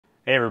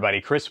Hey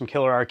everybody, Chris from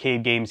Killer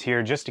Arcade Games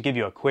here, just to give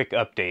you a quick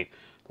update.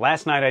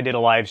 Last night I did a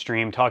live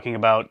stream talking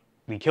about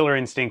the Killer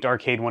Instinct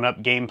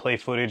Arcade1Up gameplay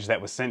footage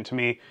that was sent to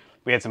me.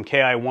 We had some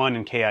KI1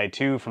 and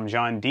KI2 from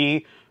John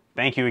D.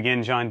 Thank you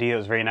again, John D. It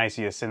was very nice of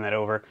you to send that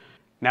over.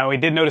 Now, we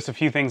did notice a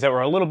few things that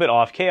were a little bit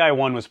off.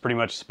 KI1 was pretty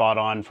much spot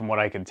on from what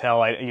I could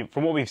tell,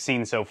 from what we've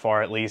seen so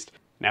far at least.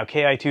 Now,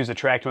 KI2's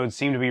attract mode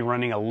seemed to be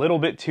running a little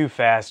bit too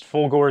fast.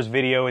 Fulgore's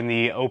video in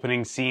the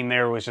opening scene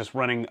there was just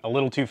running a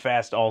little too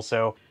fast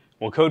also.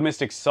 Well, Code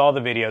Mystics saw the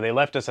video. They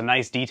left us a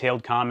nice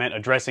detailed comment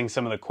addressing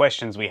some of the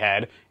questions we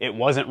had. It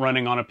wasn't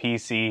running on a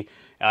PC.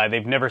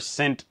 They've never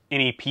sent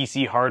any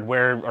PC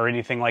hardware or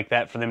anything like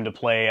that for them to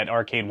play at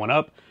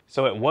Arcade1Up.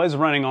 So it was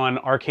running on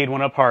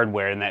Arcade1Up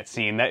hardware in that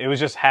scene. It was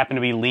just happened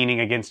to be leaning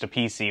against a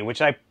PC,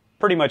 which I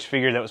pretty much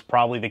figured that was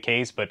probably the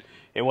case, but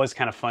it was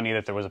kind of funny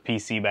that there was a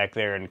PC back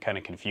there and kind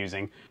of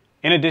confusing.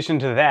 In addition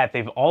to that,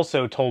 they've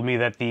also told me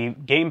that the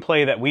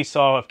gameplay that we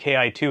saw of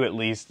KI2 at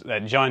least,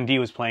 that John D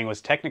was playing,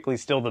 was technically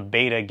still the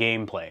beta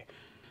gameplay.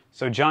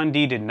 So John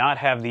D did not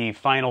have the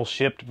final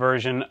shipped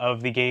version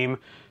of the game.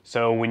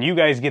 So when you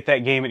guys get that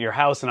game at your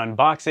house and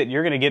unbox it,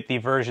 you're going to get the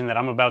version that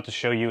I'm about to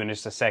show you in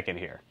just a second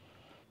here.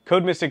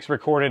 Code Mystics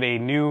recorded a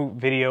new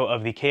video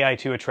of the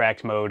KI2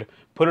 attract mode,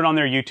 put it on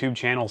their YouTube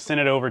channel, sent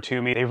it over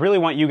to me. They really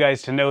want you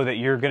guys to know that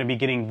you're going to be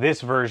getting this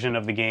version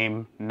of the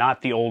game,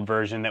 not the old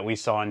version that we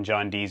saw in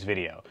John D's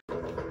video.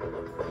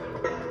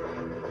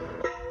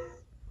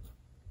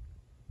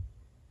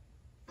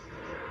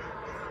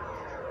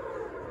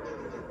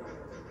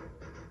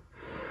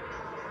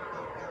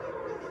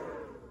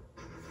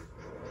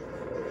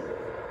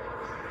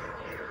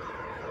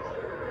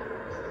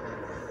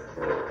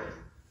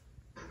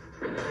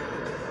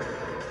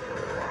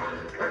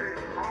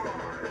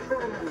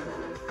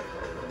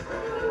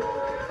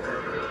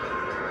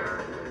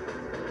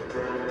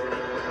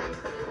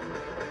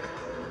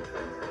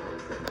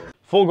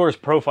 Fulgore's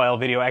profile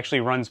video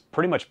actually runs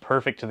pretty much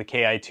perfect to the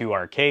KI2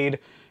 arcade,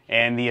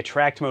 and the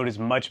attract mode is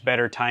much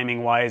better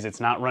timing-wise. It's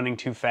not running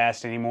too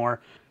fast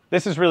anymore.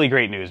 This is really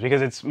great news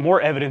because it's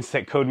more evidence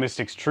that Code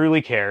Mystics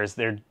truly cares.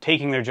 They're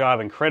taking their job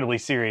incredibly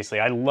seriously.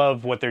 I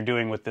love what they're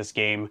doing with this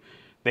game.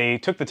 They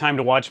took the time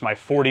to watch my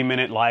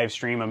 40-minute live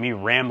stream of me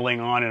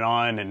rambling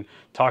on and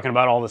talking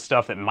about all the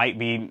stuff that might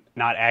be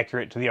not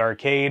accurate to the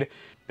arcade.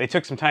 They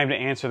took some time to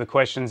answer the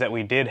questions that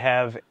we did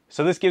have,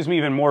 so this gives me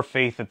even more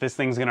faith that this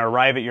thing's going to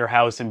arrive at your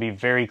house and be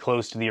very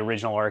close to the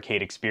original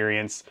arcade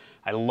experience.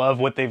 I love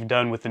what they've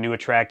done with the new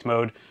attract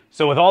mode.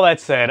 So with all that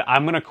said,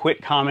 I'm going to quit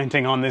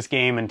commenting on this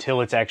game until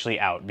it's actually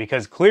out,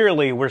 because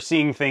clearly we're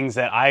seeing things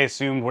that I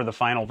assumed were the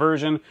final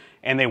version,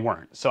 and they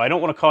weren't. So I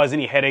don't want to cause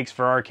any headaches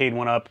for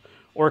Arcade1Up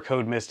or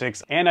Code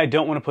Mystics, and I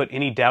don't want to put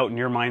any doubt in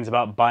your minds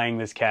about buying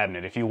this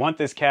cabinet. If you want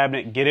this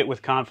cabinet, get it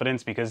with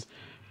confidence, because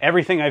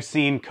everything I've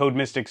seen, Code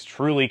Mystics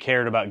truly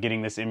cared about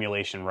getting this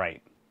emulation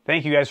right.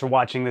 Thank you guys for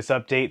watching this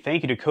update.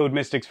 Thank you to Code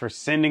Mystics for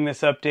sending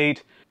this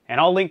update. And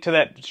I'll link to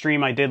that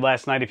stream I did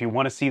last night if you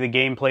want to see the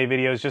gameplay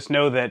videos. Just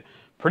know that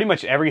pretty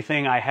much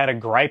everything I had a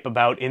gripe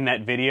about in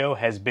that video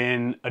has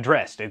been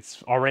addressed.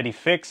 It's already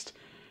fixed.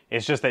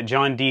 It's just that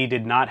John D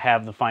did not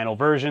have the final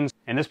versions.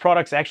 And this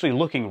product's actually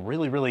looking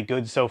really, really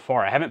good so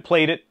far. I haven't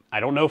played it. I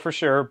don't know for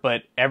sure,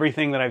 but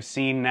everything that I've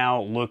seen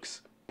now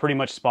looks pretty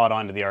much spot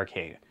on to the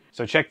arcade.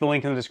 So check the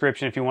link in the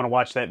description if you want to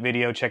watch that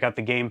video, check out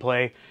the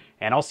gameplay,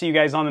 and I'll see you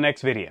guys on the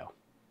next video.